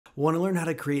Want to learn how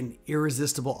to create an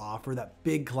irresistible offer that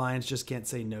big clients just can't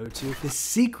say no to? The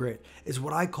secret is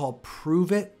what I call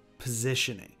prove it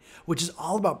positioning, which is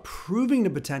all about proving to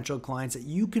potential clients that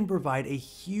you can provide a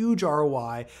huge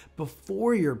ROI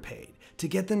before you're paid, to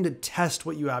get them to test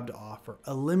what you have to offer,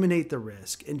 eliminate the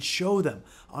risk, and show them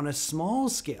on a small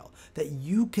scale that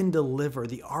you can deliver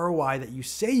the ROI that you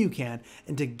say you can,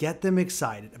 and to get them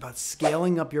excited about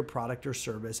scaling up your product or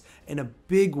service in a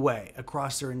big way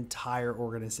across their entire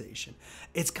organization.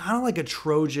 It's kind of like a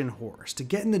Trojan horse to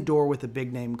get in the door with a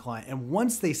big name client. And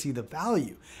once they see the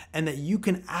value and that you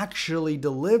can actually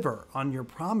deliver on your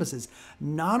promises,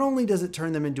 not only does it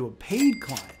turn them into a paid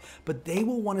client, but they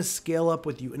will want to scale up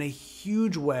with you in a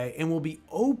huge way and will be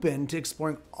open to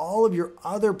exploring all of your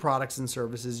other products and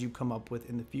services you come up with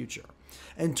in the future.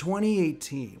 In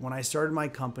 2018, when I started my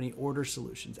company, Order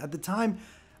Solutions, at the time,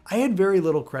 I had very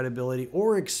little credibility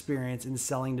or experience in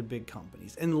selling to big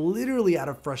companies. And literally out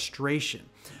of frustration,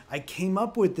 I came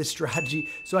up with this strategy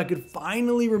so I could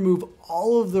finally remove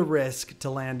all of the risk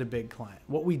to land a big client.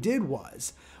 What we did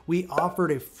was we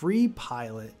offered a free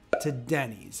pilot to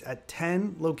Denny's at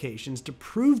 10 locations to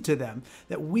prove to them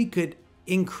that we could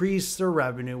increase their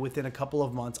revenue within a couple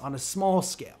of months on a small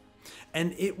scale.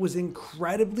 And it was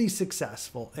incredibly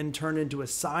successful and turned into a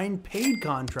signed paid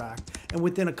contract. And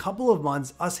within a couple of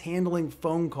months, us handling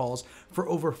phone calls for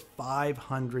over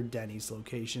 500 Denny's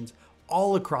locations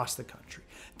all across the country.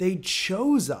 They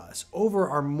chose us over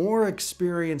our more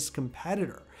experienced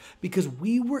competitor because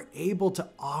we were able to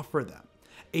offer them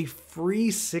a free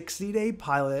 60-day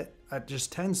pilot at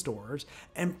just 10 stores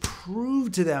and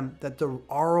prove to them that the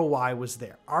ROI was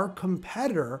there. Our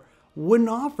competitor wouldn't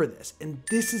offer this. And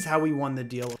this is how we won the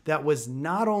deal that was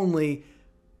not only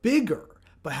bigger,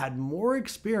 but had more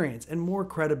experience and more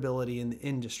credibility in the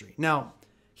industry. Now,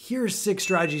 here's 6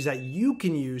 strategies that you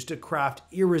can use to craft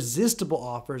irresistible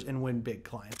offers and win big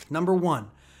clients. Number 1,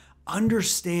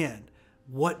 understand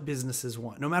what businesses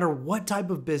want. No matter what type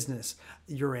of business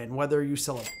you're in, whether you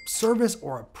sell a service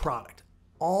or a product,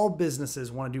 all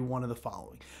businesses want to do one of the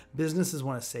following. Businesses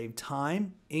want to save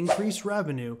time, increase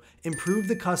revenue, improve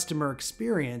the customer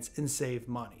experience, and save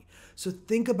money. So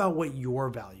think about what your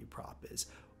value prop is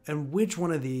and which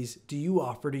one of these do you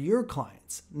offer to your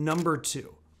clients. Number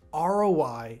 2,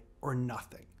 ROI or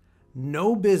nothing.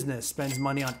 No business spends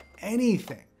money on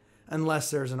anything unless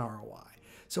there's an ROI.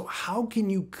 So how can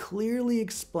you clearly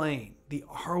explain the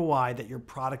ROI that your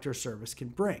product or service can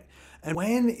bring? And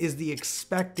when is the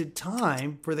expected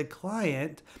time for the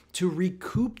client to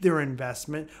recoup their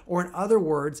investment? Or in other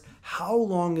words, how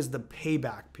long is the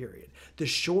payback period? The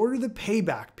shorter the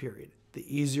payback period, the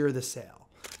easier the sale.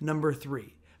 Number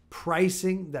 3,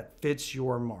 pricing that fits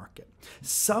your market.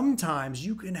 Sometimes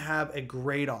you can have a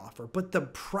great offer, but the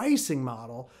pricing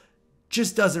model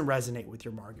just doesn't resonate with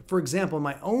your market. For example,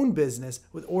 my own business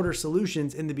with Order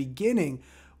Solutions, in the beginning,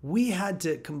 we had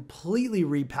to completely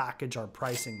repackage our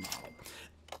pricing model.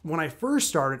 When I first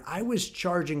started, I was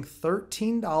charging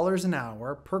 $13 an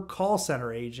hour per call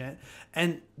center agent,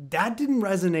 and that didn't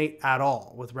resonate at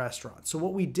all with restaurants. So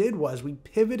what we did was we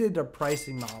pivoted our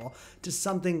pricing model to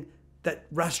something that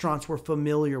restaurants were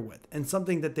familiar with and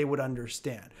something that they would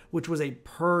understand, which was a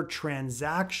per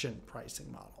transaction pricing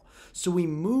model. So we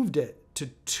moved it to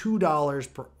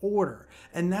 $2 per order,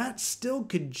 and that still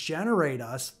could generate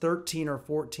us $13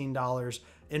 or $14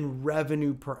 in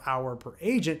revenue per hour per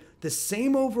agent, the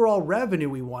same overall revenue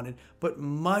we wanted, but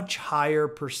much higher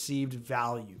perceived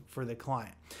value for the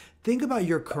client. Think about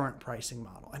your current pricing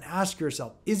model and ask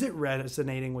yourself, is it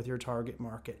resonating with your target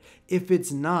market? If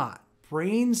it's not,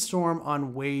 brainstorm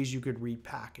on ways you could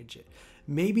repackage it.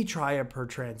 Maybe try a per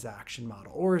transaction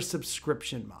model or a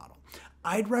subscription model.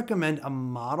 I'd recommend a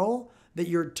model that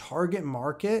your target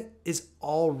market is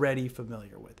already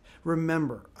familiar with.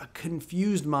 Remember, a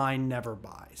confused mind never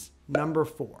buys. Number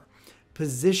 4,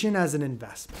 position as an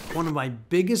investment. One of my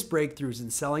biggest breakthroughs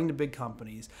in selling to big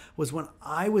companies was when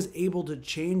I was able to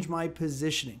change my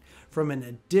positioning from an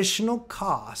additional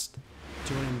cost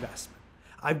to an investment.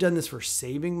 I've done this for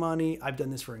saving money. I've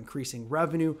done this for increasing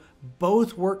revenue.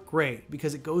 Both work great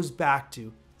because it goes back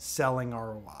to selling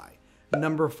ROI.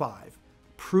 Number 5,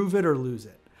 prove it or lose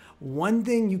it. One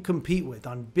thing you compete with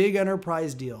on big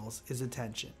enterprise deals is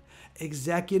attention.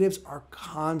 Executives are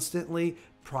constantly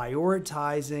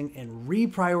prioritizing and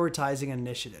reprioritizing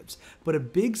initiatives. But a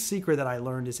big secret that I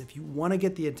learned is if you want to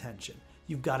get the attention,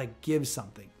 you've got to give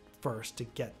something first to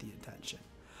get the attention.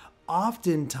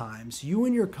 Oftentimes, you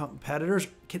and your competitors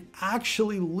can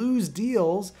actually lose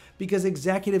deals because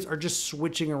executives are just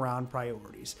switching around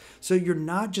priorities. So you're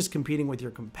not just competing with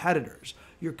your competitors,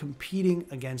 you're competing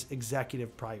against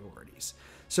executive priorities.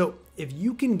 So if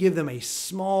you can give them a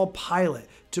small pilot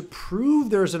to prove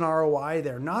there's an ROI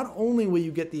there, not only will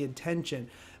you get the attention,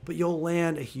 but you'll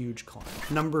land a huge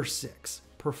client. Number 6,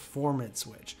 performance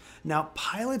switch. Now,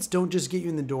 pilots don't just get you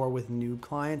in the door with new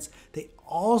clients, they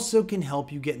also can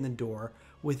help you get in the door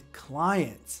with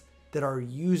clients that are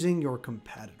using your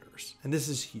competitors. And this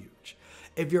is huge.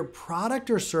 If your product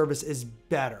or service is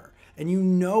better and you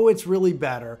know it's really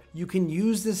better, you can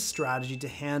use this strategy to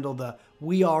handle the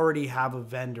 "we already have a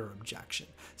vendor" objection.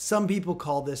 Some people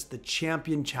call this the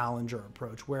champion challenger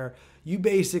approach, where you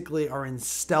basically are in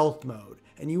stealth mode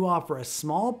and you offer a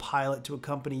small pilot to a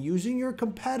company using your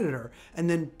competitor and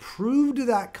then prove to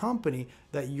that company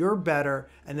that you're better,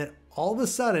 and then all of a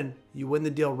sudden you win the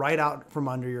deal right out from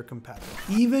under your competitor.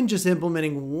 Even just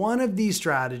implementing one of these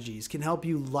strategies can help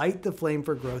you light the flame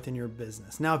for growth in your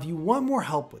business. Now, if you want more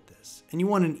help with this and you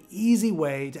want an easy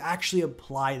way to actually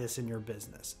apply this in your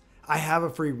business, I have a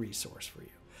free resource for you.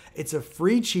 It's a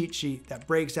free cheat sheet that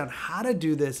breaks down how to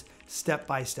do this step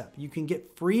by step. You can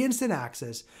get free instant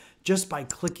access just by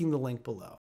clicking the link below.